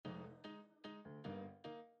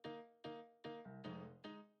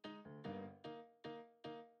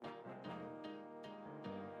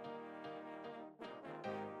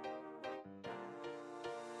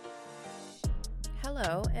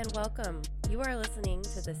Hello and welcome. You are listening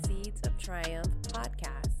to the Seeds of Triumph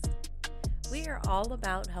podcast. We are all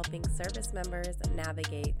about helping service members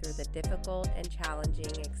navigate through the difficult and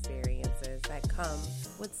challenging experiences that come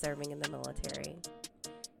with serving in the military.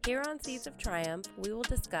 Here on Seeds of Triumph, we will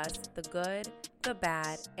discuss the good, the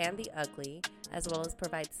bad, and the ugly, as well as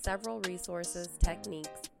provide several resources,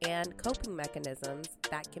 techniques, and coping mechanisms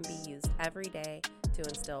that can be used every day to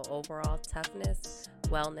instill overall toughness,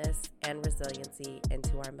 wellness, and resiliency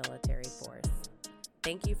into our military force.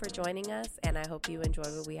 Thank you for joining us, and I hope you enjoy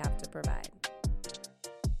what we have to provide.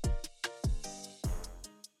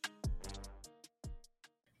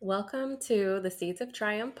 Welcome to the Seeds of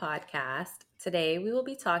Triumph podcast. Today, we will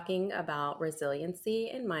be talking about resiliency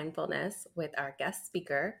and mindfulness with our guest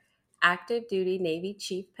speaker, active duty Navy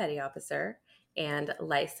Chief Petty Officer and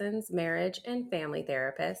licensed marriage and family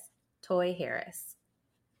therapist, Toy Harris.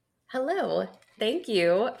 Hello. Thank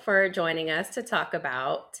you for joining us to talk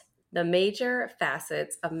about the major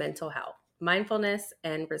facets of mental health, mindfulness,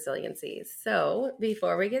 and resiliency. So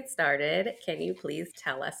before we get started, can you please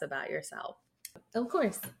tell us about yourself? Of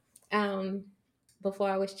course. Before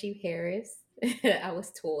I was Chief Harris, I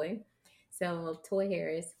was Toy. So Toy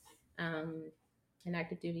Harris, an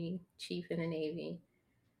active duty chief in the Navy,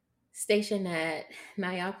 stationed at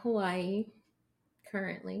Nyack, Hawaii,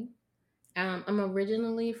 currently. I'm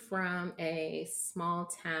originally from a small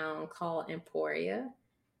town called Emporia,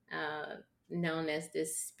 known as the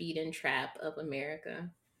speed and trap of America.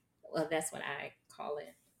 Well, that's what I call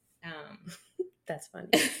it. That's funny.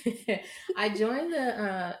 I joined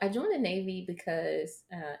the Navy because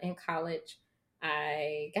in college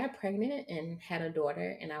I got pregnant and had a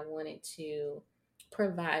daughter, and I wanted to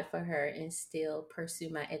provide for her and still pursue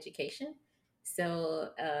my education.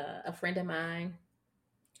 So a friend of mine,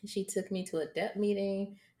 she took me to a DEP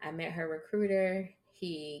meeting. I met her recruiter.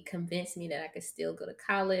 He convinced me that I could still go to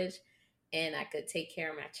college and I could take care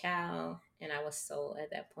of my child. And I was sold at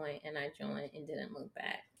that point, and I joined and didn't look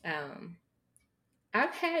back.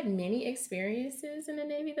 I've had many experiences in the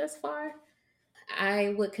Navy thus far.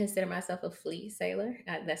 I would consider myself a fleet sailor.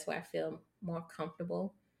 That's where I feel more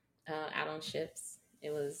comfortable out on ships. It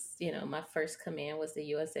was, my first command was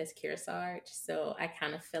the USS Kearsarge. So I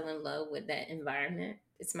kind of fell in love with that environment.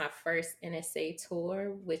 It's my first NSA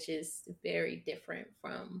tour, which is very different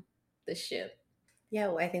from the ship. Yeah,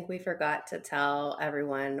 well, I think we forgot to tell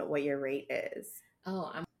everyone what your rate is.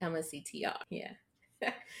 Oh, I'm a CTR. Yeah.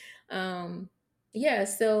 Yeah,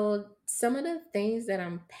 so some of the things that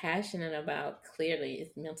I'm passionate about clearly is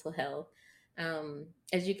mental health.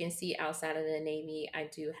 As you can see, outside of the Navy, I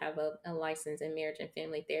do have a license in marriage and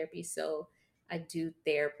family therapy. So I do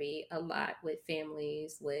therapy a lot with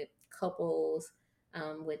families, with couples,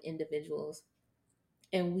 with individuals.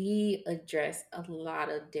 And we address a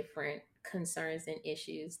lot of different concerns and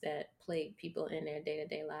issues that plague people in their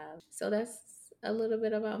day-to-day lives. So that's a little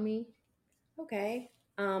bit about me. Okay.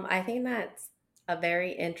 I think that's a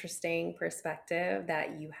very interesting perspective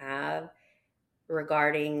that you have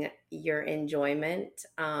regarding your enjoyment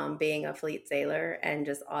being a fleet sailor and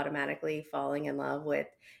just automatically falling in love with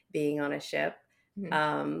being on a ship.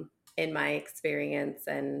 Mm-hmm. In my experience,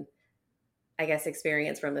 and I guess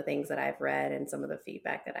experience from the things that I've read and some of the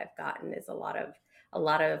feedback that I've gotten, is a lot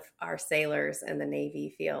of our sailors in the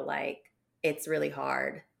Navy feel like it's really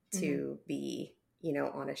hard to be,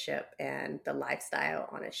 on a ship, and the lifestyle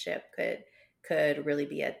on a ship could really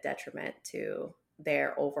be a detriment to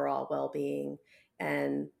their overall well-being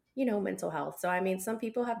and, mental health. So, I mean, some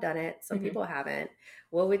people have done it, some people haven't.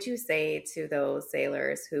 What would you say to those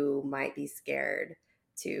sailors who might be scared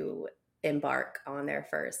to embark on their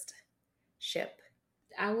first ship?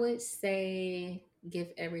 I would say give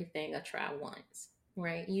everything a try once,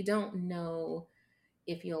 right? You don't know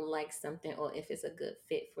if you'll like something or if it's a good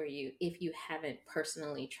fit for you if you haven't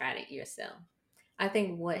personally tried it yourself. I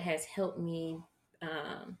think what has helped me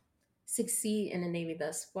succeed in the Navy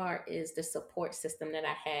thus far is the support system that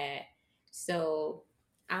I had. So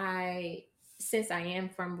since I am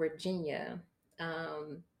from Virginia,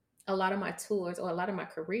 a lot of my tours or a lot of my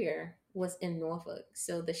career was in Norfolk.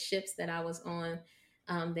 So the ships that I was on,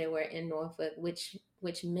 they were in Norfolk, which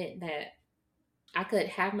meant that I could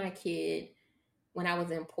have my kid when I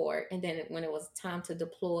was in port, and then when it was time to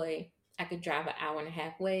deploy, I could drive an hour and a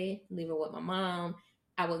half away, leave her with my mom.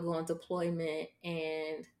 I would go on deployment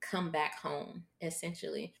and come back home,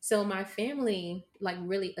 essentially. So my family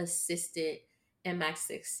really assisted in my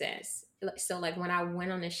success. So when I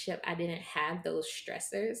went on the ship, I didn't have those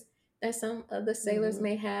stressors that some of the sailors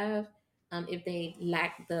may have if they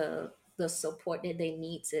lack the support that they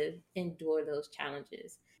need to endure those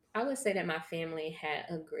challenges. I would say that my family had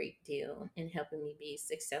a great deal in helping me be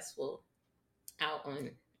successful out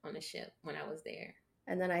on the ship when I was there.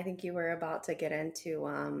 And then I think you were about to get into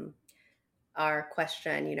our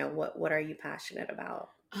question, what are you passionate about?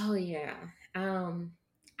 Oh yeah. Um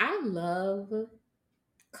I love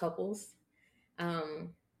couples. Um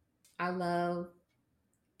I love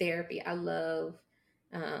therapy. I love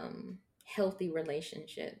healthy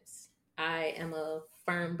relationships. I am a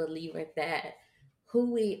firm believer that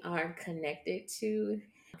who we are connected to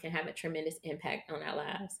can have a tremendous impact on our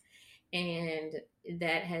lives. And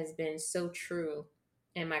that has been so true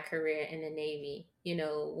in my career in the Navy.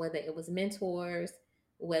 Whether it was mentors,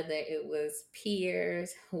 whether it was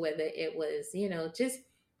peers, whether it was, just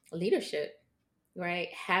leadership, right?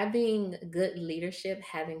 Having good leadership,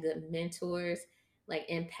 having good mentors, like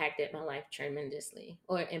impacted my life tremendously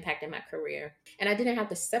or impacted my career. And I didn't have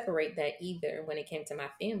to separate that either when it came to my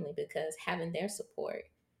family because having their support,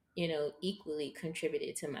 equally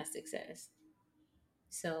contributed to my success.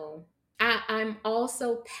 So I'm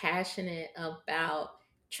also passionate about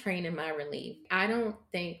training my relief. I don't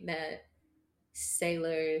think that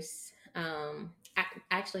sailors,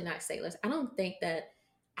 actually not sailors, I don't think that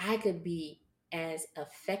I could be as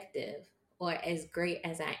effective or as great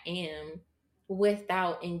as I am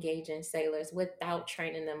without engaging sailors, without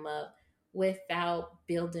training them up, without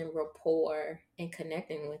building rapport and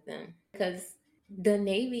connecting with them. Because the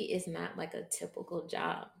Navy is not like a typical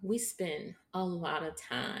job. We spend a lot of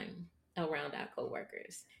time around our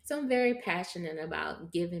coworkers. So I'm very passionate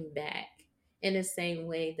about giving back in the same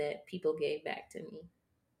way that people gave back to me.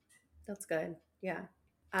 That's good. Yeah.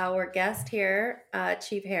 Our guest here,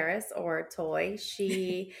 Chief Harris or Toy,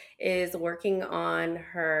 she is working on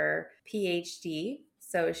her PhD.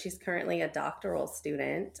 So she's currently a doctoral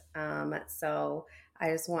student. So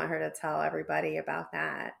I just want her to tell everybody about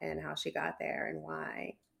that and how she got there and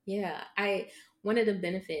why. Yeah, I one of the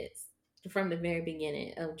benefits from the very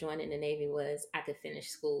beginning of joining the Navy was I could finish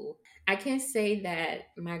school. I can say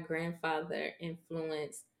that my grandfather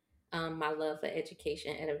influenced my love for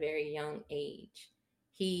education at a very young age.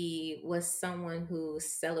 He was someone who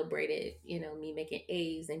celebrated, me making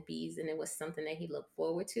A's and B's, and it was something that he looked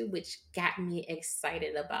forward to, which got me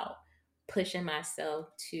excited about pushing myself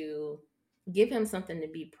to give him something to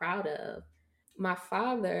be proud of. My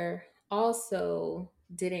father also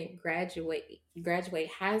didn't graduate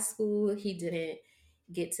high school. He didn't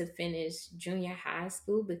get to finish junior high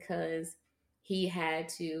school because he had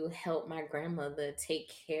to help my grandmother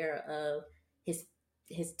take care of his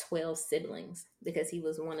his 12 siblings because he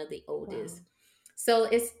was one of the oldest. Wow. So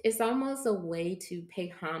it's almost a way to pay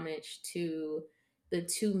homage to the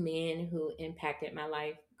two men who impacted my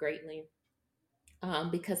life greatly.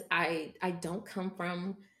 Because I don't come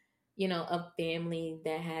from a family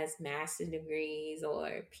that has master's degrees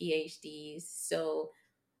or PhDs. So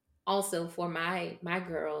also for my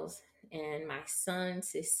girls and my son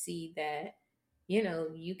to see that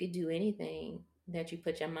you could do anything that you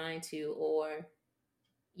put your mind to, or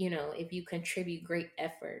if you contribute great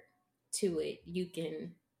effort to it, you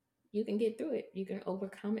can get through it, you can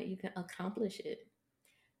overcome it, you can accomplish it.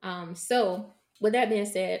 So, with that being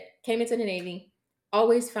said, came into the Navy,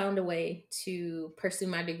 always found a way to pursue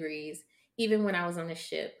my degrees, even when I was on the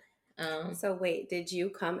ship. So wait, did you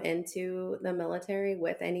come into the military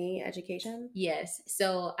with any education? Yes.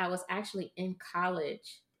 So, I was actually in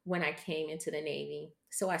college when I came into the Navy.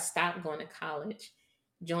 So, I stopped going to college,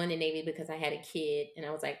 joined the Navy because I had a kid, and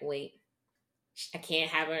I was like, wait, I can't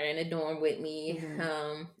have her in a dorm with me.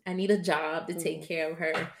 Mm-hmm. I need a job to Mm-hmm. take care of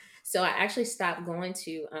her. So, I actually stopped going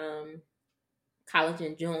to college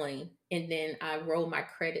and joined, and then I rolled my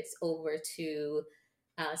credits over to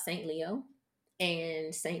St. Leo,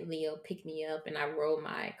 and St. Leo picked me up, and I rolled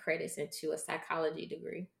my credits into a psychology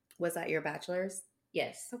degree. Was that your bachelor's?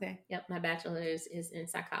 Yes. Okay. Yep, my bachelor's is in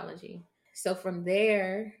psychology. So from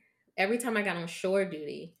there, every time I got on shore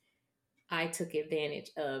duty, I took advantage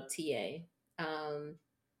of TA.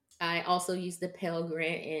 I also used the Pell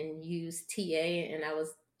Grant and used TA, and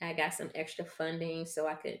I got some extra funding so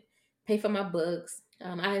I could pay for my books.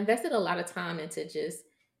 I invested a lot of time into just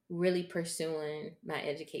really pursuing my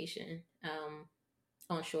education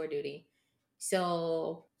on shore duty.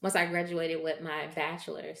 So once I graduated with my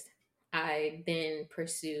bachelor's, I then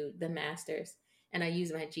pursued the master's, and I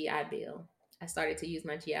used my GI Bill. I started to use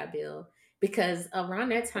my GI Bill because around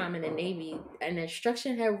that time in the Navy, an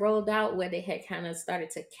instruction had rolled out where they had kind of started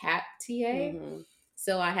to cap TA. Mm-hmm.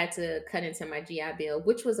 So I had to cut into my GI Bill,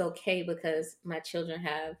 which was okay because my children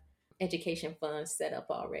have education funds set up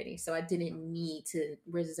already. So I didn't need to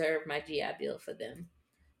reserve my GI Bill for them.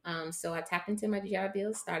 So I tapped into my GI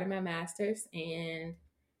Bill, started my master's, and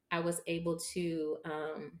I was able to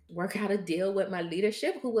work out a deal with my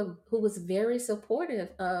leadership, who was very supportive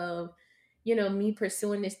of, me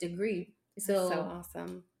pursuing this degree. That's so So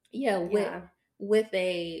awesome. yeah, Yeah. with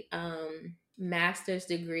a master's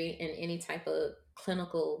degree in any type of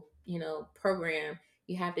clinical, program,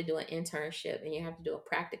 you have to do an internship and you have to do a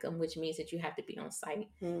practicum, which means that you have to be on site.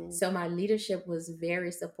 Mm. So my leadership was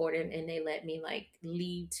very supportive, and they let me like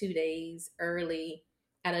leave 2 days early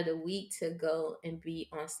out of the week to go and be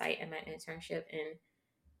on site in my internship. And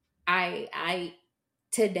I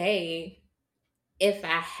today, if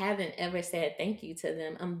I haven't ever said thank you to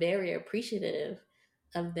them, I'm very appreciative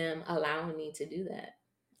of them allowing me to do that.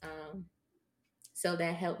 Um, so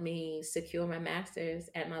that helped me secure my master's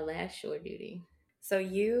at my last shore duty. So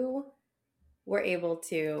you were able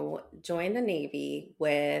to join the Navy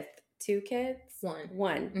with 2 kids? One.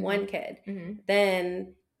 One kid. Mm-hmm.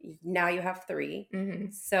 Then now you have 3. Mm-hmm.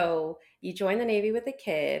 So you joined the Navy with a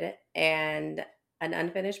kid and an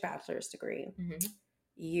unfinished bachelor's degree. Mm-hmm.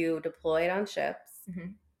 You deployed on ships.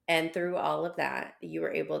 Mm-hmm. And through all of that, you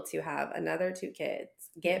were able to have another 2 kids,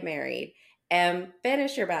 get married, and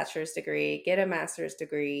finish your bachelor's degree, get a master's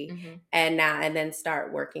degree, Mm-hmm. and then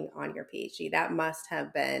start working on your PhD. That must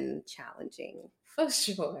have been challenging. For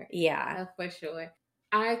sure. Yeah. For sure.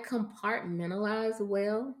 I compartmentalize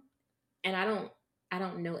well, and I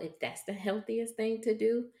don't know if that's the healthiest thing to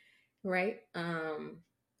do, right?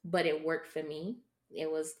 But it worked for me.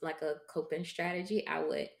 It was like a coping strategy. I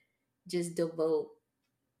would just devote,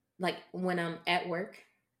 like, when I'm at work,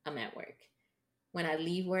 I'm at work. When I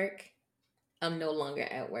leave work, I'm no longer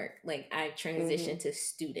at work. Like, I transition to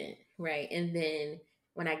student, right? And then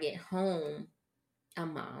when I get home,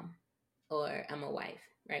 I'm mom, or I'm a wife,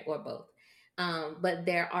 right? Or both. But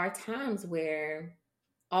there are times where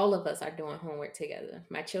all of us are doing homework together.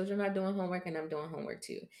 My children are doing homework and I'm doing homework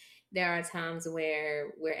too. There are times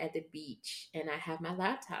where we're at the beach and I have my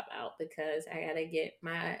laptop out because I got to get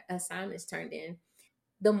my assignments turned in.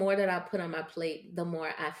 The more that I put on my plate, the more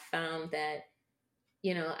I found that,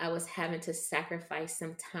 I was having to sacrifice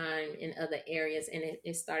some time in other areas, and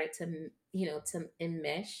it started to, to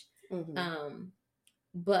enmesh. Mm-hmm.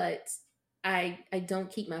 But I don't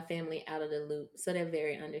keep my family out of the loop, so they're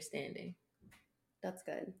very understanding. That's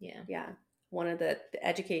good. Yeah. Yeah. One of the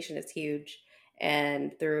education is huge.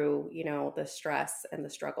 And through, the stress and the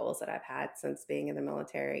struggles that I've had since being in the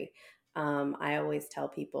military, I always tell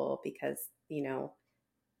people because,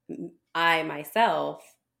 I myself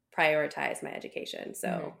prioritize my education.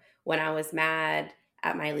 So when I was mad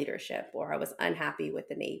at my leadership, or I was unhappy with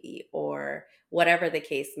the Navy, or whatever the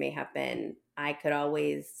case may have been, I could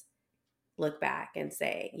always look back and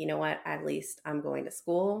say, you know what, at least I'm going to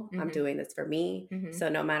school. I'm doing this for me. So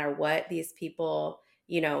no matter what these people,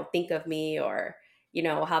 think of me, or,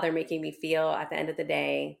 how they're making me feel, at the end of the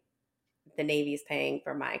day, the Navy's paying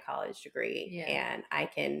for my college degree, and I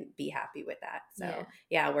can be happy with that. So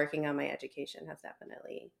working on my education has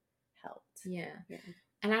definitely helped. Yeah.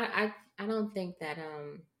 And I don't think that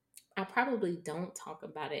I probably don't talk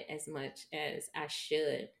about it as much as I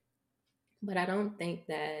should, but I don't think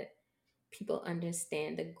that people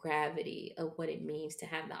understand the gravity of what it means to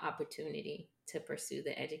have the opportunity to pursue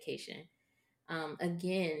the education.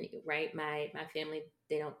 Again, right, my family,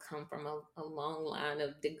 they don't come from a long line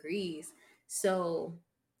of degrees. So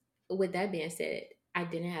with that being said, I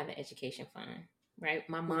didn't have an education fund, right?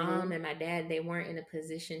 My mom and my dad, they weren't in a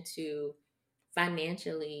position to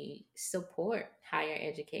financially support higher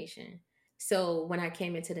education. So when I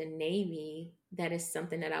came into the Navy, that is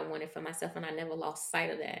something that I wanted for myself, and I never lost sight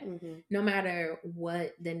of that. No matter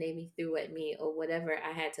what the Navy threw at me or whatever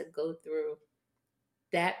I had to go through,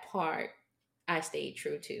 that part I stayed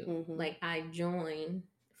true to. Like, I joined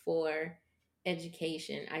for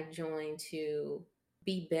education. I joined to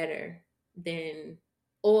be better than,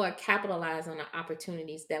 or capitalize on the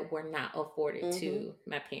opportunities that were not afforded to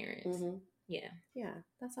my parents. Yeah,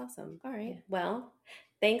 that's awesome. All right. Yeah. Well,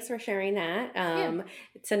 thanks for sharing that.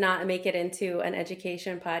 To not make it into an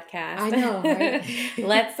education podcast. I know, right?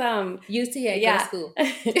 Let's UTA, go to school.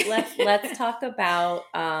 let's talk about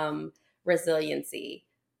resiliency,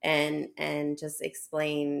 and just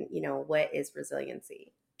explain, what is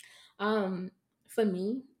resiliency? For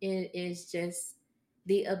me, it is just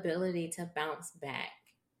the ability to bounce back.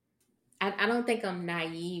 I don't think I'm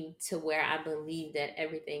naive to where I believe that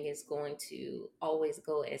everything is going to always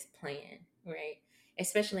go as planned, right?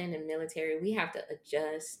 Especially in the military, we have to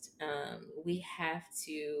adjust. We have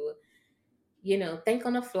to, think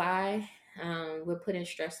on the fly. We're put in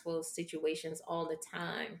stressful situations all the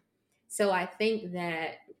time. So I think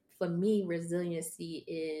that for me, resiliency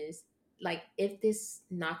is like, if this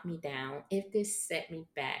knocked me down, if this set me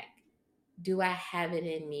back, do I have it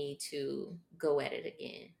in me to go at it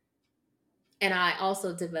again? And I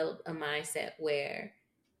also developed a mindset where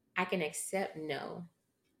I can accept no,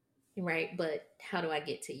 right? But how do I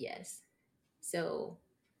get to yes? So,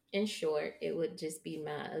 in short, it would just be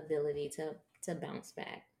my ability to bounce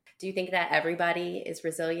back. Do you think that everybody is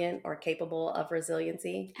resilient or capable of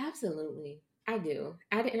resiliency? Absolutely, I do.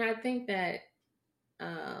 And I think that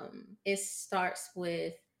it starts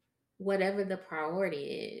with whatever the priority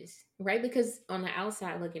is, right? Because on the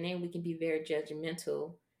outside looking in, we can be very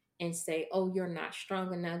judgmental and say, "Oh, you're not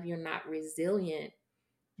strong enough. You're not resilient."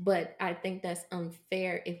 But I think that's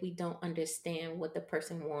unfair if we don't understand what the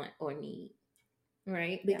person want or need,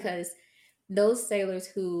 right? Yeah. Because those sailors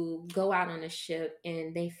who go out on a ship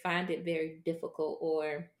and they find it very difficult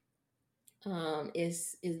or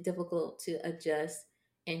is difficult to adjust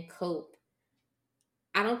and cope.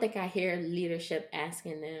 I don't think I hear leadership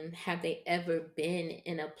asking them, have they ever been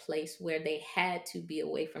in a place where they had to be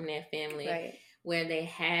away from their family, Right. where they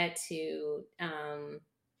had to,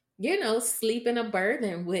 sleep in a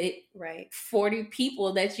berthing with Right. 40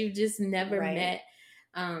 people that you just never Right. met.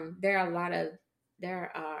 There are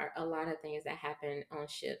a lot of things that happen on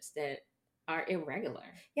ships that are irregular.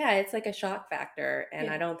 Yeah, it's like a shock factor, and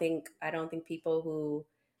Yeah. I don't think people who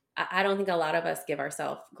I don't think a lot of us give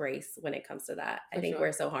ourselves grace when it comes to that. I For think sure.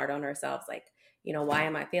 we're so hard on ourselves, like, why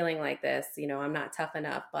am I feeling like this? I'm not tough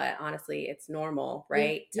enough. But honestly, it's normal,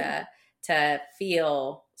 right? Yeah. To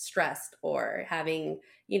feel stressed or having,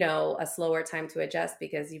 a slower time to adjust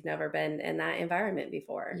because you've never been in that environment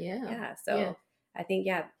before. Yeah. Yeah. Yeah. So I think,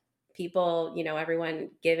 yeah, people,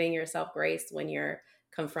 everyone giving yourself grace when you're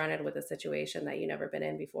confronted with a situation that you've never been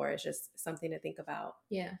in before is just something to think about.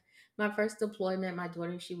 Yeah. My first deployment, my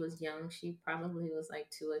daughter, she was young. She probably was like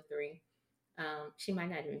 2 or 3. She might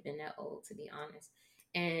not even been that old, to be honest.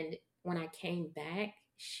 And when I came back,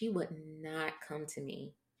 she would not come to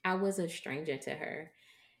me. I was a stranger to her.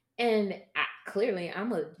 And clearly,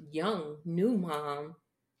 I'm a young, new mom.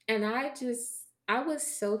 And I was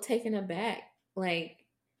so taken aback. Like,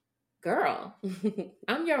 girl,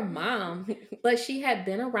 I'm your mom. But she had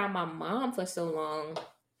been around my mom for so long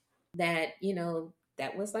that,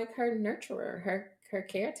 that was like her nurturer, her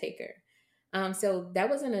caretaker. So that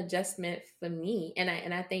was an adjustment for me. And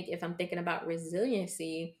I think if I'm thinking about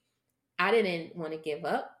resiliency, I didn't want to give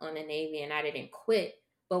up on the Navy and I didn't quit.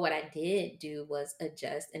 But what I did do was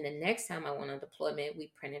adjust. And the next time I went on deployment,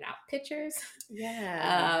 we printed out pictures.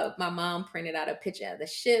 Yeah. My mom printed out a picture of the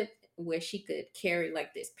ship where she could carry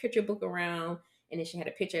like this picture book around. And then she had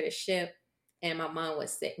a picture of the ship. And my mom would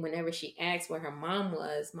say, whenever she asked where her mom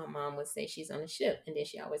was, my mom would say she's on the ship. And then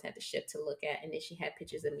she always had the ship to look at. And then she had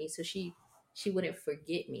pictures of me. So she wouldn't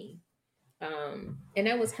forget me. And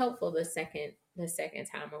that was helpful the second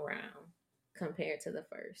time around compared to the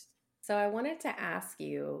first. So I wanted to ask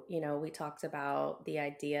you, we talked about the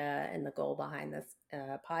idea and the goal behind this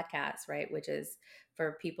podcast, right? Which is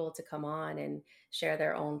for people to come on and share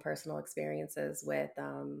their own personal experiences with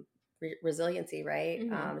resiliency, right?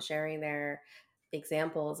 Mm-hmm. Sharing their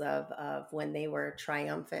examples of when they were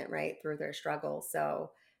triumphant, right, through their struggles. So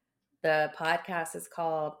the podcast is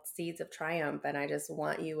called Seeds of Triumph, and I just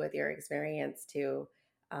want you, with your experience, to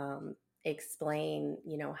explain,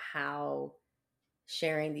 how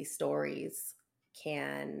sharing these stories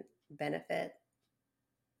can benefit.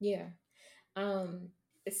 Yeah. Um,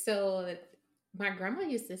 so my grandma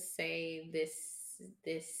used to say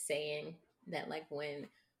this saying that, like, when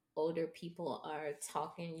older people are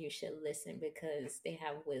talking, you should listen because they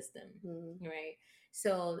have wisdom, right?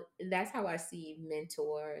 So that's how I see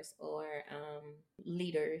mentors or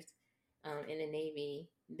leaders in the Navy.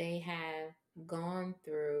 They have gone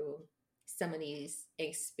through some of these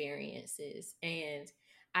experiences, and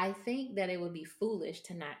I think that it would be foolish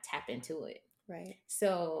to not tap into it. Right.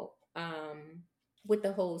 So, with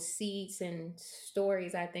the whole seeds and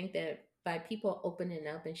stories, I think that by people opening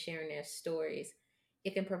up and sharing their stories,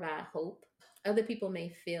 it can provide hope. Other people may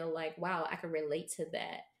feel like, wow, I can relate to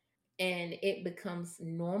that. And it becomes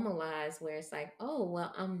normalized where it's like, oh,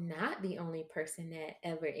 well, I'm not the only person that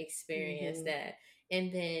ever experienced that.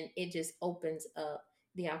 And then it just opens up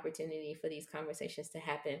the opportunity for these conversations to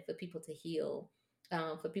happen, for people to heal,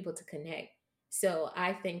 for people to connect. So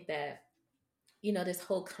I think that this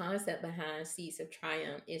whole concept behind Seeds of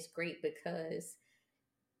Triumph is great because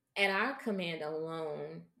at our command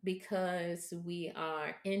alone, because we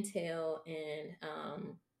are Intel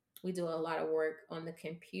and we do a lot of work on the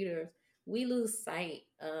computers, we lose sight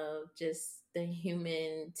of just the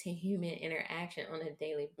human to human interaction on a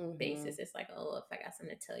daily basis. It's like, oh, if I got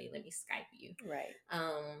something to tell you, let me Skype you. Right.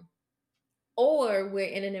 Or we're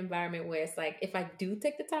in an environment where it's like, if I do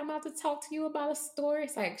take the time out to talk to you about a story,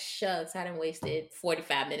 it's like, shucks, I done wasted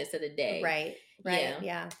 45 minutes of the day. Right. Yeah.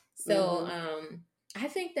 Yeah. So I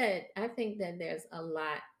think that there's a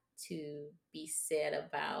lot to be said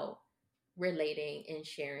about relating and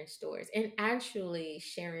sharing stories. And actually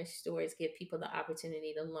sharing stories give people the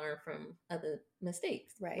opportunity to learn from other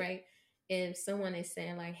mistakes. Right. Right. If someone is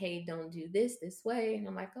saying like, hey, don't do this way, and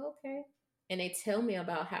I'm like, okay. And they tell me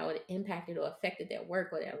about how it impacted or affected their work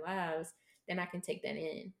or their lives, then I can take that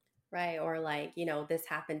in. Right. Or like, this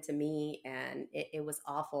happened to me and it was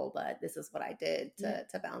awful, but this is what I did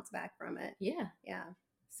to bounce back from it. Yeah. Yeah.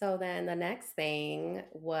 So then the next thing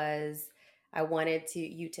was I wanted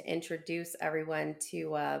you to introduce everyone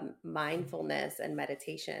to mindfulness and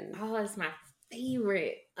meditation. Oh, it's my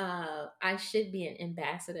favorite. I should be an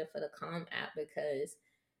ambassador for the Calm app because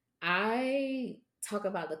I talk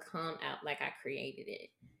about the Calm app like I created it.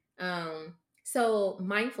 So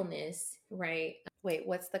mindfulness, right? Wait,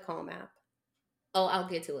 what's the Calm app? Oh, I'll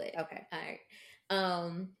get to it. Okay. All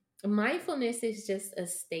right. Mindfulness is just a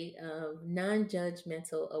state of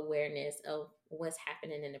non-judgmental awareness of what's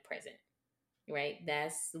happening in the present, right?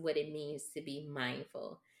 That's what it means to be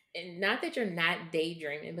mindful. And not that you're not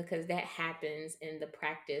daydreaming, because that happens in the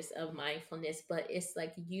practice of mindfulness, but it's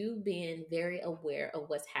like you being very aware of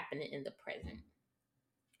what's happening in the present.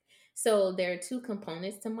 So there are two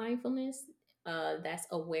components to mindfulness. That's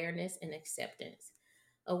awareness and acceptance.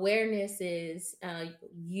 Awareness is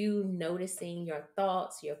you noticing your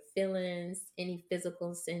thoughts, your feelings, any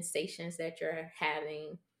physical sensations that you're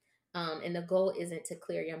having. And the goal isn't to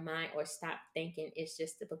clear your mind or stop thinking, it's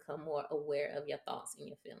just to become more aware of your thoughts and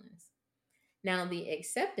your feelings. Now, the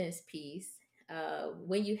acceptance piece,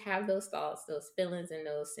 when you have those thoughts, those feelings, and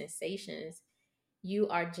those sensations, you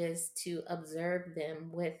are just to observe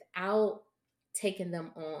them without taking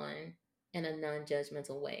them on in a non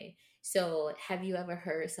judgmental way. So, have you ever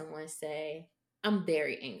heard someone say, I'm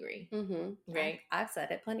very angry? Mm-hmm. Right? I've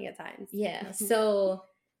said it plenty of times. Yeah. So,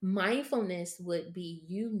 mindfulness would be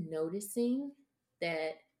you noticing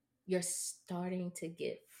that you're starting to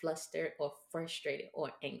get flustered or frustrated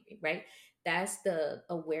or angry, right? That's the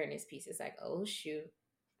awareness piece. It's like, oh, shoot,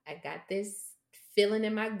 I got this feeling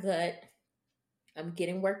in my gut. I'm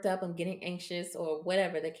getting worked up, I'm getting anxious, or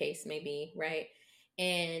whatever the case may be, right?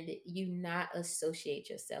 And you not associate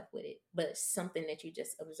yourself with it, but something that you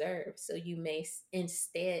just observe. So you may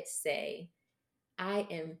instead say, I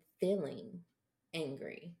am feeling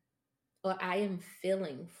angry, or I am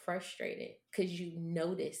feeling frustrated, because you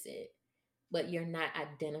notice it, but you're not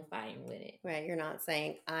identifying with it. Right. You're not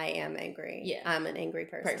saying I am angry. Yeah. I'm an angry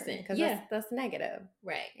person. Because that's negative.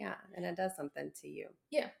 Right. Yeah. And it does something to you.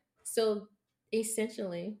 Yeah. So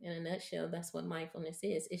essentially, in a nutshell, that's what mindfulness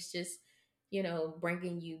is. It's just,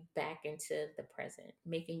 bringing you back into the present,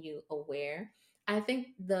 making you aware. I think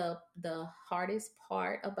the hardest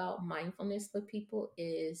part about mindfulness for people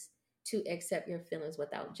is to accept your feelings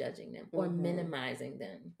without judging them or minimizing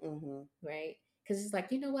them, right? Because it's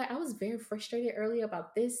like, you know what? I was very frustrated earlier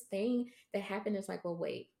about this thing that happened. It's like, well,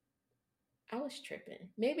 wait, I was tripping.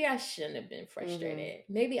 Maybe I shouldn't have been frustrated.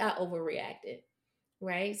 Maybe I overreacted,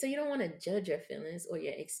 right? So you don't want to judge your feelings or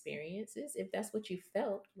your experiences if that's what you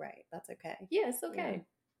felt. Right. That's okay. Yeah, it's okay.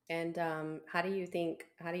 Yeah. And how do you think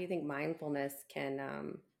mindfulness can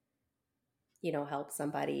help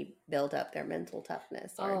somebody build up their mental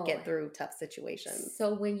toughness or get through tough situations?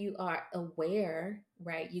 So when you are aware,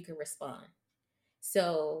 right, you can respond.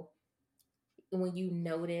 So when you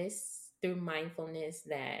notice through mindfulness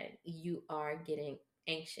that you are getting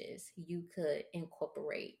anxious, you could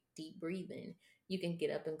incorporate deep breathing. You can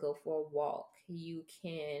get up and go for a walk. You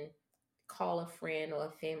can call a friend or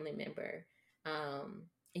a family member.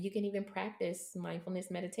 And you can even practice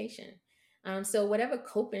mindfulness meditation. So whatever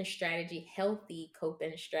coping strategy, healthy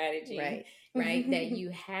coping strategy, right, that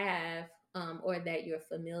you have, or that you're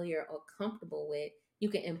familiar or comfortable with, you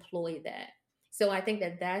can employ that. So I think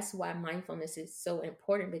that that's why mindfulness is so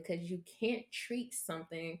important, because you can't treat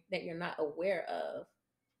something that you're not aware of,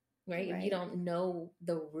 right? If you don't know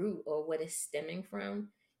the root or what it's stemming from,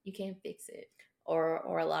 you can't fix it.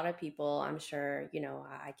 Or a lot of people, I'm sure,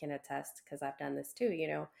 I can attest because I've done this too,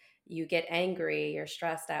 you get angry, you're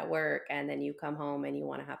stressed at work, and then you come home and you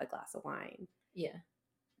want to have a glass of wine. Yeah.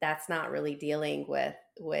 That's not really dealing with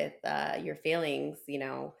your feelings, you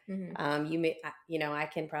may, I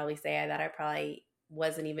can probably say that I probably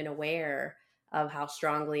wasn't even aware of how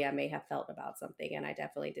strongly I may have felt about something. And I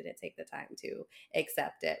definitely didn't take the time to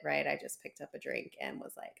accept it, right? I just picked up a drink and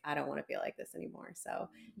was like, I don't want to feel like this anymore. So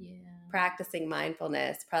Yeah. practicing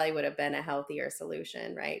mindfulness probably would have been a healthier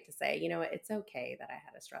solution, right? To say, you know what, it's okay that I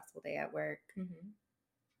had a stressful day at work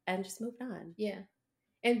and just moved on. Yeah.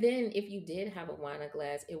 And then if you did have a wine or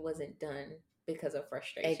glass, it wasn't done because of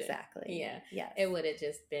frustration. Exactly. Yeah. Yes. It would have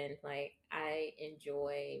just been like, I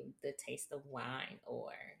enjoy the taste of wine,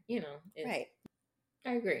 or, Right.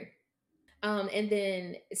 I agree. And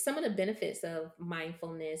then some of the benefits of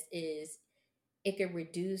mindfulness is it can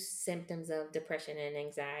reduce symptoms of depression and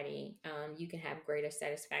anxiety. You can have greater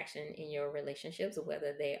satisfaction in your relationships,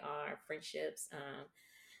 whether they are friendships,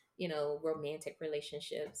 romantic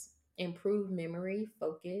relationships. Improve memory,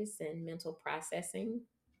 focus, and mental processing.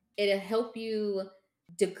 It'll help you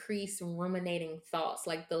decrease ruminating thoughts,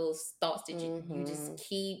 like those thoughts that you just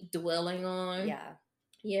keep dwelling on. Yeah.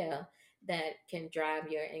 Yeah, that can drive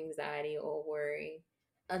your anxiety or worry.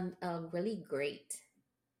 A really great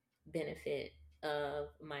benefit of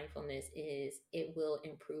mindfulness is it will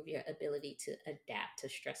improve your ability to adapt to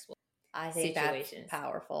stressful I think situations. that's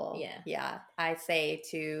powerful. Yeah. Yeah. I say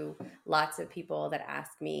to lots of people that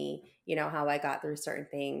ask me, how I got through certain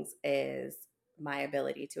things is my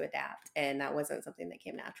ability to adapt. And that wasn't something that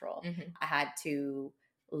came natural. I had to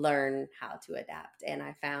learn how to adapt. And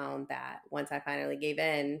I found that once I finally gave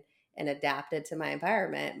in and adapted to my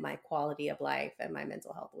environment, my quality of life and my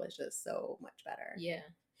mental health was just so much better. Yeah.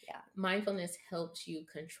 Yeah. Mindfulness helps you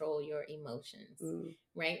control your emotions,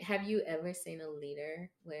 right? Have you ever seen a leader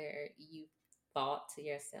where you thought to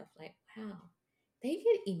yourself, like, wow, they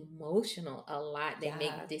get emotional a lot. They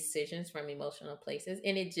make decisions from emotional places,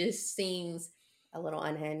 and it just seems a little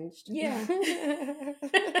unhinged. Yeah.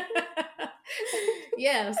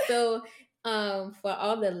 Yeah. So, for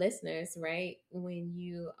all the listeners, right, when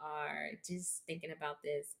you are just thinking about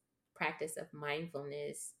this practice of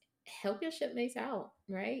mindfulness, help your shipmates out,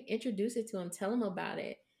 right? Introduce it to them, tell them about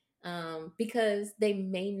it, because they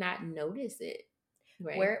may not notice it.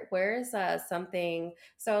 Right. Where is something?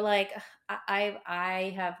 So like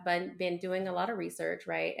I have been doing a lot of research,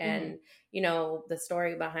 right? And the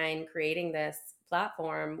story behind creating this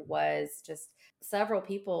platform was just several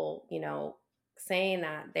people, saying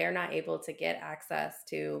that they're not able to get access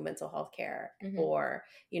to mental health care, or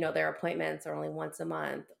their appointments are only once a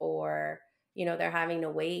month, or they're having to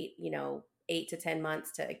wait 8 to 10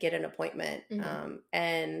 months to get an appointment.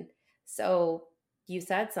 And so you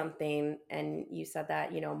said something, and you said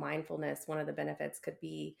that mindfulness, one of the benefits could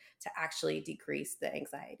be to actually decrease the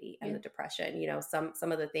anxiety and the depression.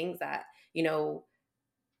 Some of the things that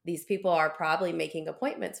these people are probably making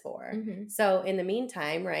appointments for. So in the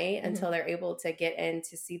meantime, right, until they're able to get in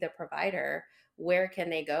to see the provider, where can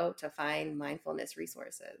they go to find mindfulness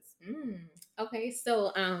resources? Okay,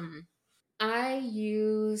 so I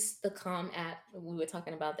use the Calm app. We were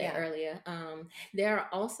talking about that earlier. There are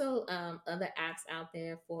also other apps out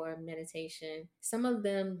there for meditation. Some of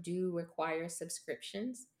them do require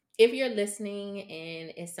subscriptions. If you're listening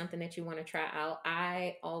and it's something that you want to try out,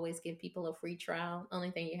 I always give people a free trial.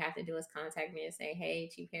 Only thing you have to do is contact me and say, hey,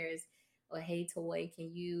 Chief Harris, or hey, Toy,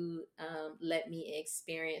 can you let me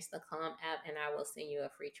experience the Calm app, and I will send you a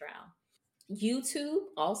free trial. YouTube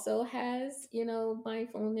also has,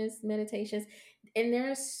 mindfulness meditations, and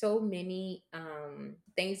there are so many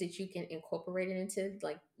things that you can incorporate it into,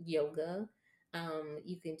 like yoga.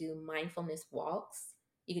 You can do mindfulness walks.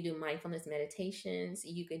 You can do mindfulness meditations.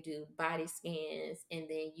 You can do body scans, and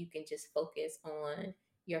then you can just focus on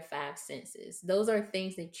your five senses. Those are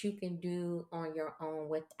things that you can do on your own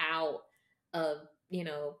without a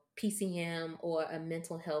PCM or a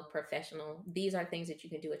mental health professional. These are things that you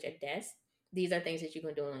can do at your desk. These are things that you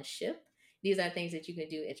can do on a ship. These are things that you can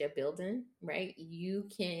do at your building, right? You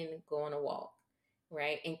can go on a walk,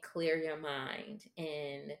 right? And clear your mind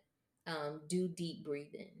and do deep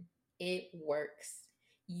breathing. It works.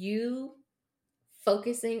 You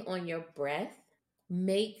focusing on your breath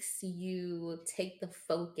makes you take the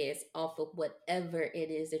focus off of whatever it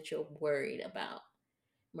is that you're worried about,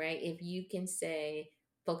 right? If you can say,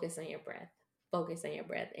 focus on your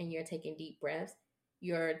breath, and you're taking deep breaths,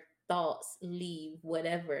 your thoughts leave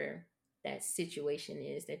whatever that situation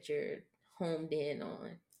is that you're homed in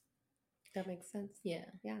on. That makes sense. Yeah.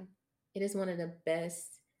 Yeah. It is one of the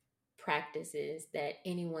best practices that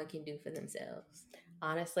anyone can do for themselves.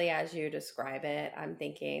 Honestly, as you describe it, I'm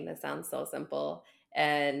thinking this sounds so simple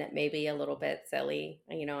and maybe a little bit silly.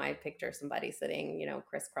 I picture somebody sitting,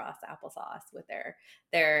 crisscross applesauce with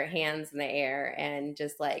their hands in the air and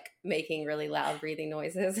just like making really loud breathing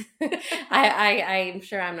noises. I'm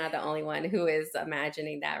sure I'm not the only one who is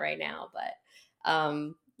imagining that right now, but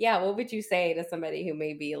Yeah, what would you say to somebody who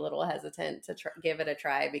may be a little hesitant to give it a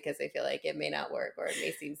try because they feel like it may not work or it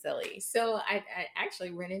may seem silly? So I actually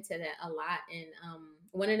run into that a lot. And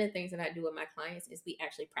one of the things that I do with my clients is we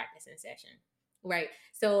actually practice in session. Right.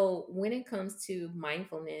 So when it comes to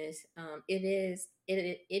mindfulness, it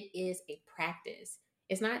is a practice.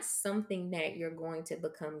 It's not something that you're going to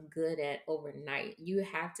become good at overnight. You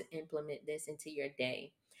have to implement this into your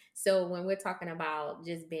day. So when we're talking about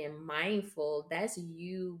just being mindful, that's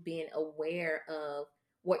you being aware of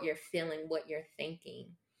what you're feeling, what you're thinking.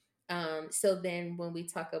 So then when we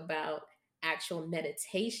talk about actual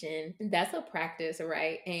meditation, that's a practice,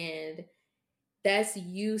 right? And that's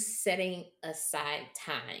you setting aside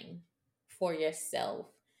time for yourself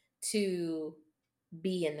to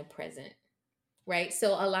be in the present, right?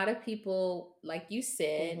 So a lot of people, like you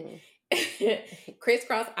said,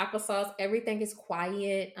 crisscross applesauce, everything is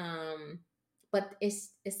quiet. But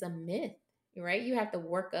it's a myth, right? You have to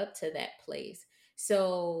work up to that place.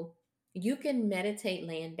 So you can meditate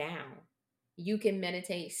laying down. You can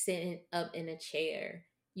meditate sitting up in a chair.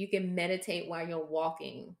 You can meditate while you're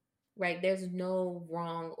walking, right? There's no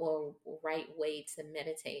wrong or right way to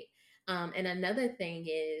meditate. And another thing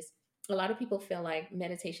is, a lot of people feel like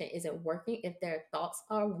meditation isn't working if their thoughts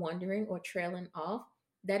are wandering or trailing off.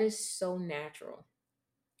 That is so natural.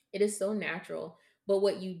 It is so natural. But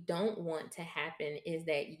what you don't want to happen is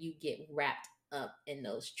that you get wrapped up in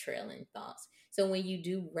those trailing thoughts. So when you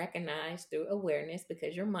do recognize through awareness,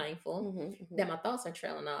 because you're mindful, that my thoughts are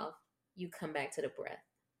trailing off, you come back to the breath.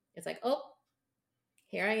 It's like, oh,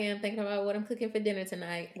 here I am thinking about what I'm cooking for dinner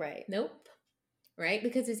tonight. Right. Nope. Right?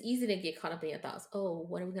 Because it's easy to get caught up in your thoughts. Oh,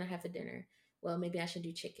 what are we going to have for dinner? Well, maybe I should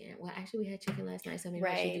do chicken. Well, actually, we had chicken last night, so maybe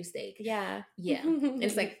I should do steak. Yeah. Yeah. And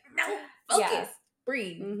it's like, no, focus,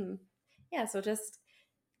 breathe. Yeah, so just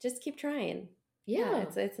keep trying. Yeah.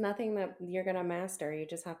 It's nothing that you're going to master. You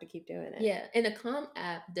just have to keep doing it. Yeah. And the Calm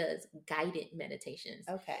app does guided meditations.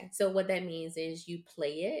 Okay. So what that means is you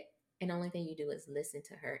play it, and the only thing you do is listen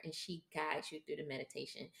to her, and she guides you through the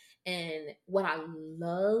meditation. And what I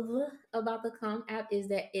love about the Calm app is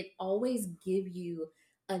that it always give you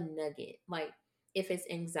a nugget. Like if it's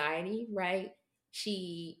anxiety, right?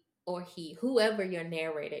 She or he, whoever your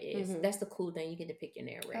narrator is, that's the cool thing. You get to pick your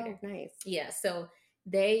narrator. Oh, nice. Yeah. So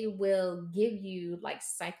they will give you like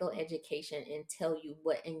psychoeducation and tell you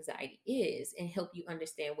what anxiety is and help you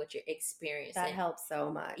understand what you're experiencing. That helps so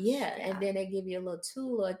much. Yeah. And then they give you a little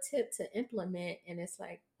tool or a tip to implement. And it's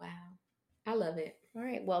like, wow, I love it. All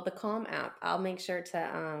right. Well, the Calm app, I'll make sure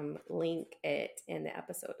to link it in the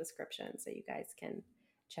episode description so you guys can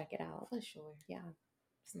check it out. For sure. Yeah.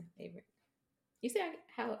 It's my favorite. You see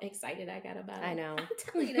how excited I got about it? I know. I'm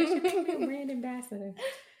telling you, that should make me a brand ambassador.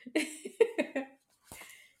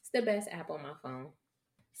 It's the best app on my phone.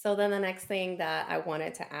 So then the next thing that I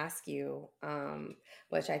wanted to ask you,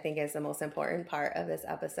 which I think is the most important part of this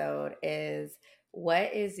episode, is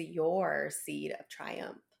what is your seed of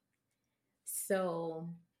triumph? So,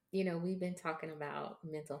 we've been talking about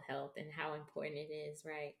mental health and how important it is,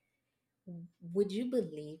 right? Would you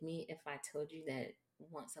believe me if I told you that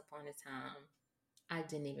once upon a time, I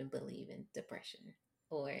didn't even believe in depression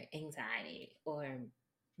or anxiety or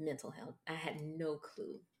mental health? I had no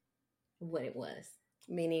clue what it was.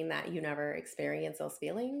 Meaning that you never experienced those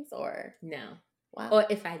feelings, or? No. Wow. Or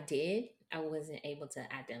if I did, I wasn't able to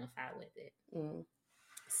identify with it.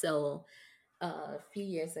 So a few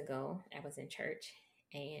years ago, I was in church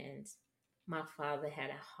and my father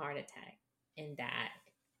had a heart attack and died.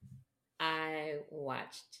 I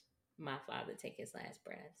watched my father take his last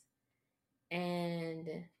breaths. And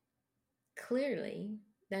clearly,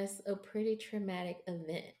 that's a pretty traumatic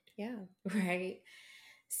event. Yeah. Right?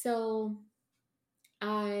 So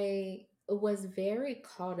I was very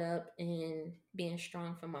caught up in being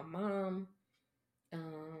strong for my mom.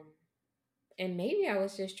 And maybe I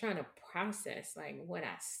was just trying to process like what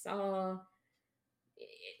I saw.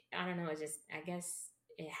 I don't know. I guess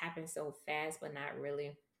it happened so fast, but not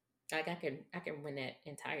really. Like I can run that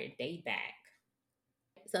entire day back.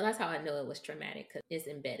 So that's how I know it was traumatic, because it's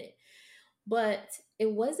embedded. But it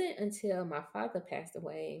wasn't until my father passed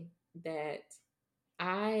away that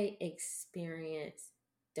I experienced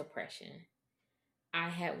depression. I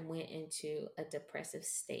had went into a depressive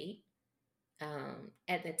state.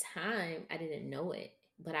 At the time, I didn't know it,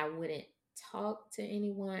 but I wouldn't talk to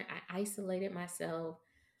anyone. I isolated myself.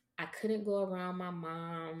 I couldn't go around my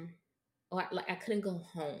mom, or I couldn't go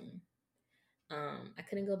home. I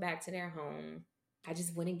couldn't go back to their home. I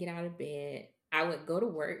just wouldn't get out of bed. I would go to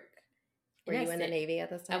work. Were you in the Navy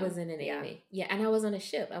at this time? I was in the Navy. Yeah, and I was on a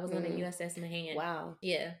ship. I was on the USS Mahan. Wow.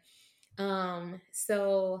 Yeah.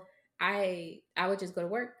 So I would just go to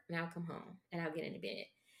work and I'll come home and I'll get into bed.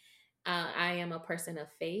 I am a person of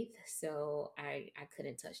faith, so I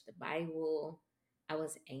couldn't touch the Bible. I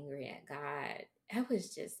was angry at God. It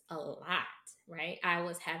was just a lot, right? I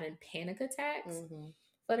was having panic attacks Mm-hmm.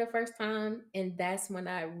 for the first time, and that's when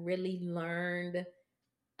I really learned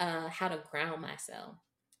how to ground myself.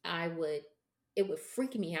 I would It would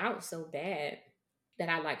freak me out so bad that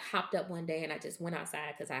I like hopped up one day and I just went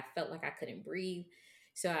outside because I felt like I couldn't breathe.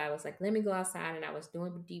 So I was like, let me go outside, and I was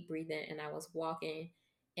doing deep breathing and I was walking,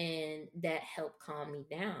 and that helped calm me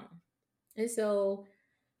down. And so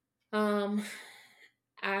um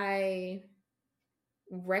I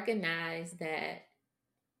recognized that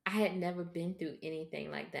I had never been through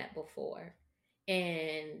anything like that before.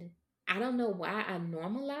 And I don't know why I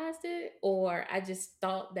normalized it, or I just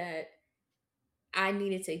thought that I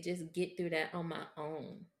needed to just get through that on my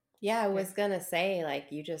own. Yeah, I Yeah. was gonna say,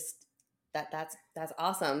 like, you just that's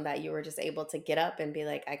awesome that you were just able to get up and be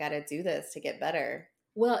like, I gotta do this to get better.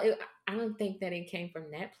 Well, I don't think that it came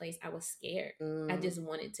from that place. I was scared. I Mm. just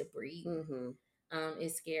wanted to breathe. Mm-hmm.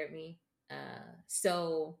 It scared me.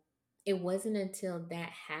 So it wasn't until that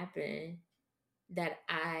happened that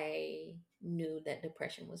I knew that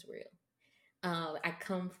depression was real. I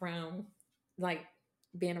come from like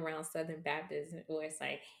being around Southern Baptists where it's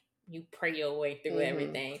like you pray your way through Mm-hmm.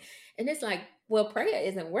 everything. And it's like, well, prayer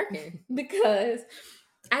isn't working because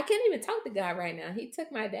I can't even talk to God right now. He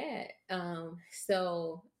took my dad.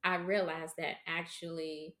 So I realized that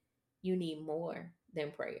actually you need more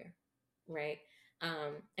than prayer, right?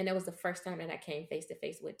 And that was the first time that I came face to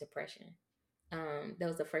face with depression. That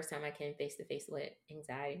was the first time I came face to face with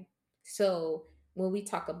anxiety. So when we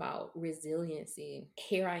talk about resiliency,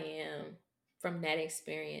 here I am from that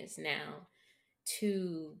experience now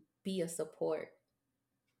to be a support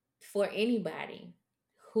for anybody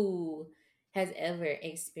who has ever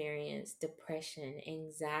experienced depression,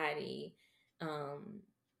 anxiety, um,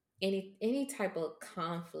 any type of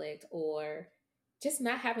conflict, or just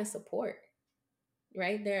not having support.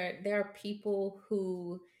 Right there are people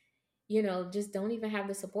who just don't even have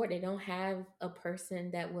the support. They don't have a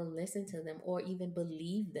person that will listen to them or even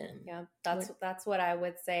believe them. Yeah, that's what I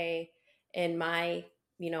would say in my,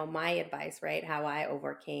 my advice, right? How I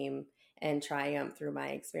overcame and triumphed through my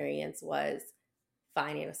experience was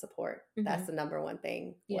finding a support. Mm-hmm. That's the number one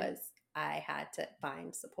thing. Yeah. Was I had to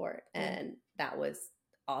find support. Yeah. And that was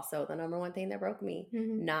also the number one thing that broke me,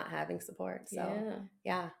 Mm-hmm. not having support. So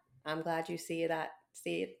yeah, I'm glad you see it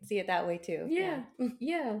that way too. Yeah.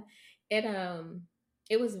 Yeah.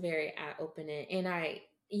 It was very eye opening. And I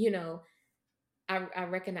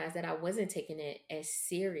recognized that I wasn't taking it as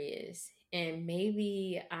serious, and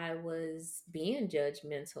maybe I was being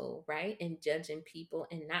judgmental, right? And judging people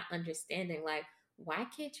and not understanding, like, why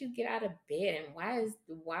can't you get out of bed, and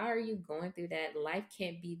why are you going through that? Life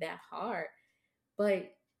can't be that hard.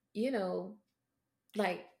 But you know,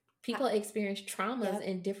 like, people experience traumas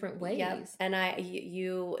in different ways. Yep. And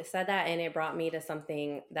you said that, and it brought me to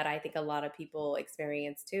something that I think a lot of people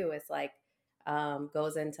experience too. It's like,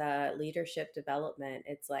 goes into leadership development.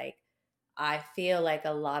 It's like, I feel like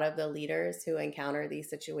a lot of the leaders who encounter these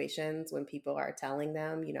situations when people are telling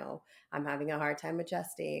them, I'm having a hard time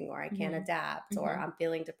adjusting, or I can't Mm-hmm. adapt, or I'm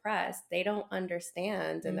feeling depressed, they don't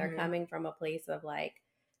understand. And they're coming from a place of like,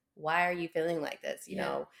 why are you feeling like this?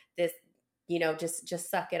 This,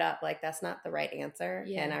 just suck it up. Like, that's not the right answer.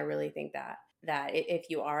 Yeah. And I really think that if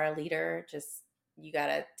you are a leader, just, you got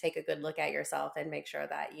to take a good look at yourself and make sure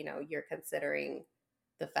that, you're considering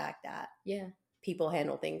the fact that people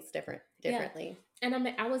handle things differently.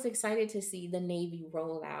 And I was excited to see the Navy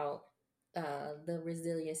roll out the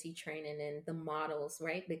resiliency training and the models,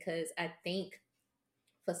 right? Because I think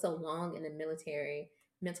for so long in the military,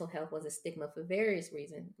 mental health was a stigma for various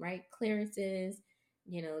reasons, right? Clearances,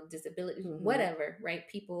 disabilities, whatever, right?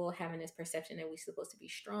 People having this perception that we're supposed to be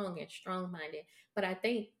strong and strong-minded. But I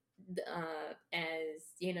think as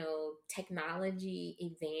technology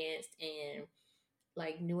advanced and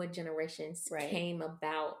like newer generations came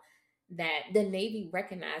about, that the Navy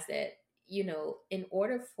recognized that in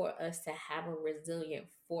order for us to have a resilient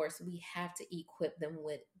force, we have to equip them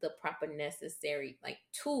with the proper necessary like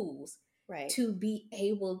tools to be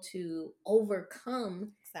able to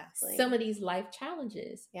overcome some of these life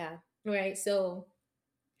challenges. Right. So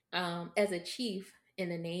as a chief in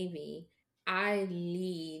the Navy, I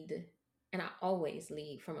lead, and I always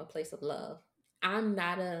lead from a place of love. I'm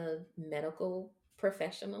not a medical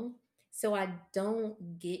professional, so I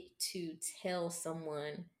don't get to tell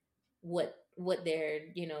someone what their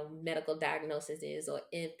medical diagnosis is, or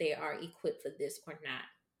if they are equipped for this or not.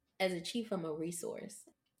 As a chief, I'm a resource.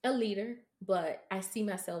 a leader, but I see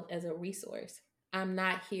myself as a resource. I'm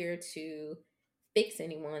not here to fix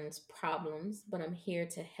anyone's problems, but I'm here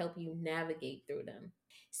to help you navigate through them.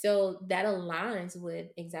 So that aligns with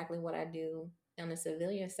exactly what I do on the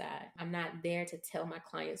civilian side. I'm not there to tell my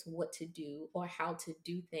clients what to do or how to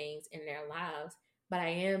do things in their lives, but I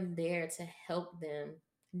am there to help them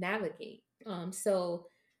navigate. So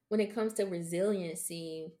when it comes to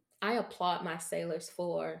resiliency, I applaud my sailors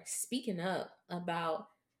for speaking up about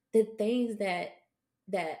the things that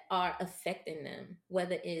are affecting them,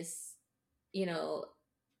 whether it's, you know,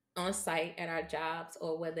 on site at our jobs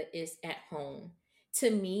or whether it's at home. To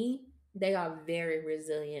me, they are very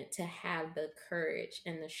resilient to have the courage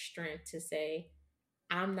and the strength to say,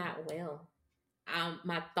 I'm not well.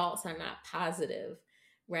 My thoughts are not positive,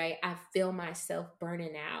 right? I feel myself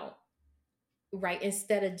burning out, right?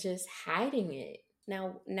 Instead of just hiding it.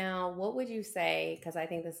 Now, what would you say? Because I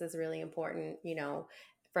think this is really important,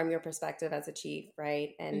 from your perspective as a chief,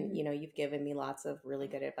 right? And, Mm-hmm. you've given me lots of really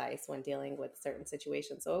good advice when dealing with certain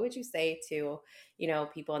situations. So, what would you say to,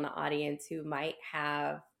 people in the audience who might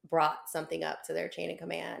have brought something up to their chain of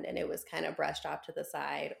command and it was kind of brushed off to the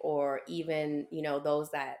side, or even, those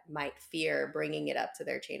that might fear bringing it up to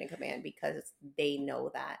their chain of command because they know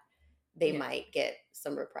that they Yeah. might get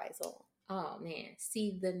some reprisal? Oh man.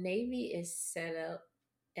 See, the Navy is set up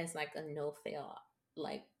as like a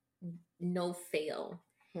like no fail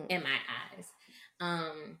Hmm. in my eyes.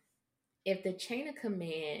 Um, if the chain of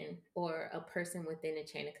command or a person within the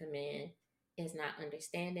chain of command is not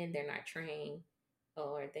understanding, they're not trained,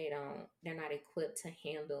 or they're not equipped to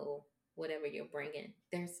handle whatever you're bringing,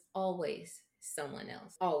 there's always someone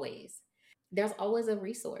else. Always. There's always a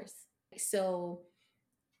resource. So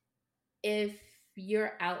if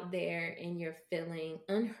you're out there and you're feeling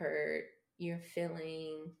unheard, you're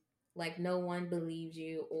feeling like no one believes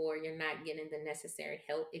you or you're not getting the necessary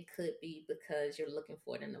help, it could be because you're looking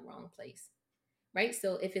for it in the wrong place, right?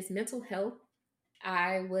 So if it's mental health,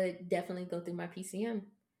 I would definitely go through my PCM,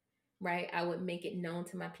 right? I would make it known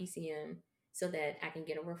to my PCM so that I can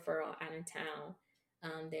get a referral out in town.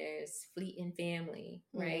 There's Fleet and Family,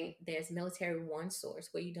 Mm-hmm. right? There's Military One Source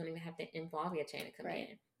where you don't even have to involve your chain of command.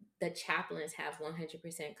 Right. The chaplains have 100%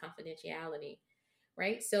 confidentiality,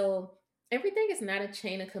 right? So everything is not a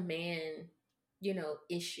chain of command,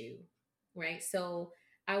 issue, right? So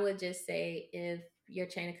I would just say if your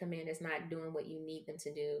chain of command is not doing what you need them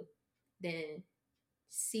to do, then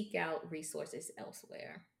seek out resources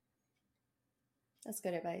elsewhere. That's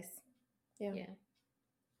good advice. Yeah. Yeah.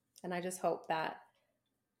 And I just hope that,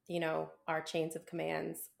 our chains of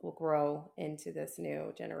commands will grow into this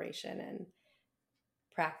new generation and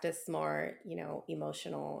practice more,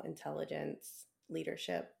 emotional intelligence,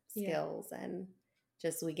 leadership Yeah. skills, and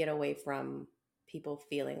just we get away from people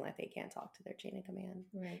feeling like they can't talk to their chain of command.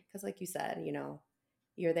 Right. Because, like you said,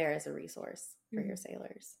 you're there as a resource for your Mhm.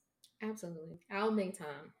 sailors. Absolutely. I'll make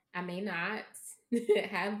time. I may not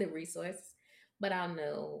have the resources, but I'll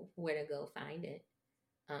know where to go find it.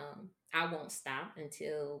 I won't stop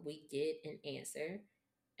until we get an answer.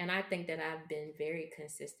 And I think that I've been very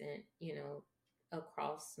consistent,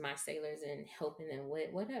 across my sailors and helping them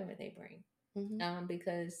with whatever they bring. Mm-hmm.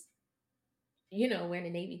 Because, we're in the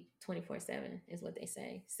Navy 24/7 is what they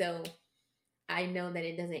say. So I know that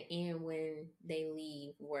it doesn't end when they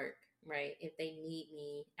leave work, right? If they need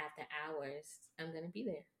me after hours, I'm going to be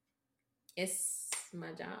there. It's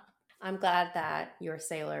my job. I'm glad that your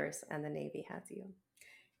sailors and the Navy has you.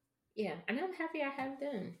 Yeah. And I'm happy I have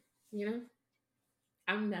them. You know,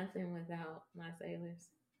 I'm nothing without my sailors.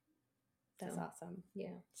 That's So, awesome.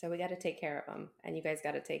 yeah, So we got to take care of them, and you guys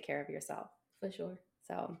got to take care of yourself. for sure.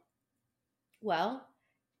 So, well,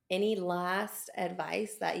 any last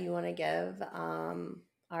advice that you want to give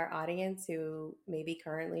our audience who may be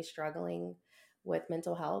currently struggling with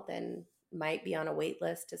mental health and might be on a wait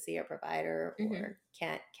list to see a provider Mm-hmm. or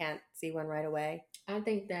can't see one right away? I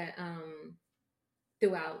think that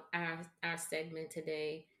throughout our segment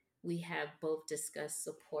today, we have both discussed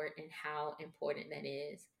support and how important that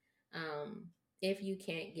is. Um, if you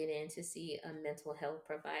can't get in to see a mental health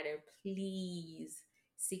provider, please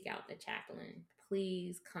seek out the chaplain.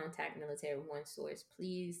 Please contact Military One Source.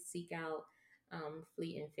 Please seek out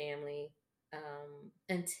Fleet and Family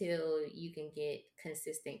until you can get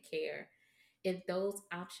consistent care. If those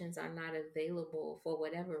options are not available for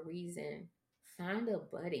whatever reason, find a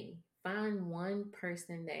buddy. Find one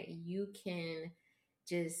person that you can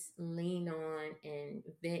just lean on and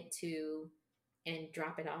vent to and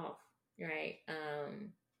drop it off, right?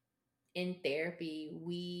 In therapy,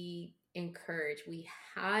 we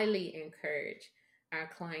highly encourage our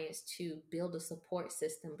clients to build a support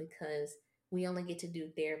system because we only get to do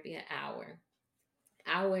therapy an hour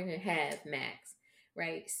and a half max,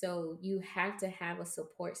 right? So you have to have a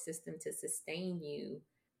support system to sustain you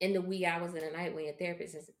in the wee hours of the night when your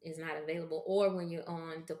therapist is not available, or when you're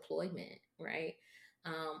on deployment, right?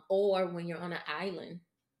 Or when you're on an island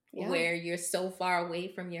where you're so far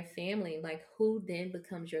away from your family, like who then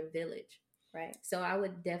becomes your village? Right. So I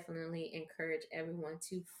would definitely encourage everyone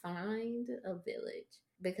to find a village,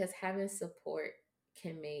 because having support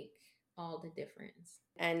can make all the difference.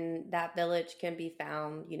 And that village can be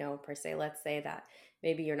found, per se, let's say that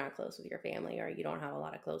maybe you're not close with your family, or you don't have a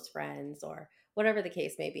lot of close friends, or whatever the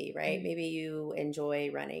case may be, right? Mm-hmm. Maybe you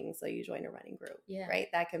enjoy running, so you join a running group, right?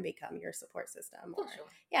 That can become your support system. For or, sure.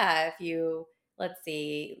 Yeah, if you, let's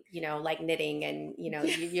see, like knitting, and,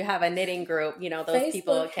 you have a knitting group, those Facebook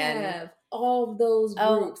people can have all those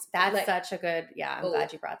groups. That's such a good, I'm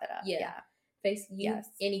glad you brought that up. Yeah. Yes.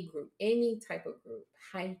 Any group, any type of group,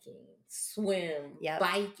 hiking, swim,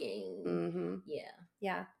 biking. Mm-hmm.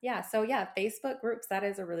 Yeah. So Facebook groups, that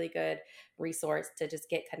is a really good resource to just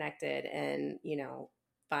get connected and,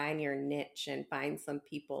 find your niche and find some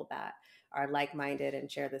people that are like-minded and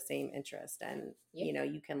share the same interest. And,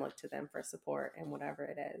 you can look to them for support and whatever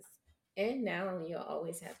it is. And now you'll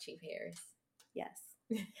always have Chief Harris. Yes.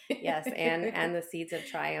 Yes. And the Seeds of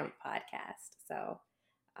Triumph podcast. So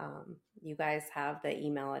you guys have the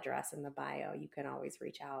email address in the bio. You can always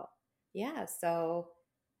reach out. Yeah. So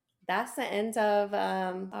that's the end of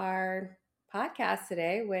our podcast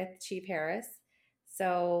today with Chief Harris.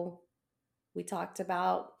 So we talked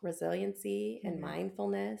about resiliency and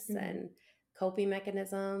mindfulness and coping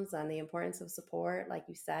mechanisms and the importance of support, like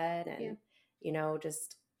you said, and,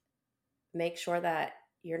 just make sure that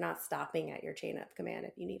you're not stopping at your chain of command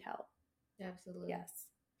if you need help. Absolutely. Yes.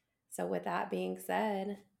 So with that being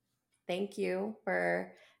said, thank you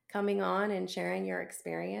for coming on and sharing your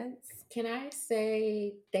experience. Can I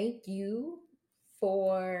say thank you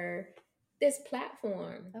for this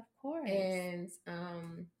platform? Of course. And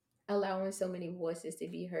allowing so many voices to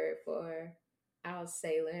be heard for our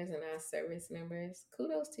sailors and our service members.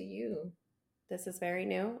 Kudos to you. This is very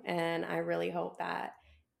new, and I really hope that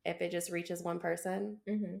if it just reaches one person,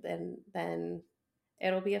 then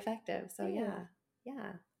it'll be effective. So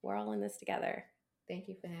yeah, we're all in this together. Thank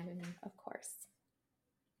you for having me. Of course.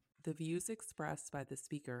 The views expressed by the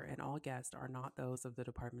speaker and all guests are not those of the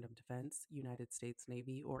Department of Defense, United States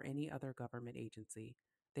Navy, or any other government agency.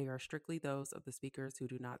 They are strictly those of the speakers, who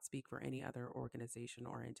do not speak for any other organization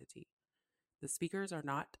or entity. The speakers are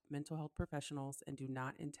not mental health professionals and do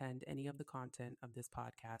not intend any of the content of this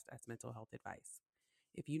podcast as mental health advice.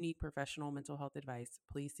 If you need professional mental health advice,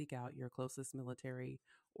 please seek out your closest military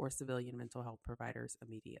or civilian mental health providers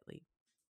immediately.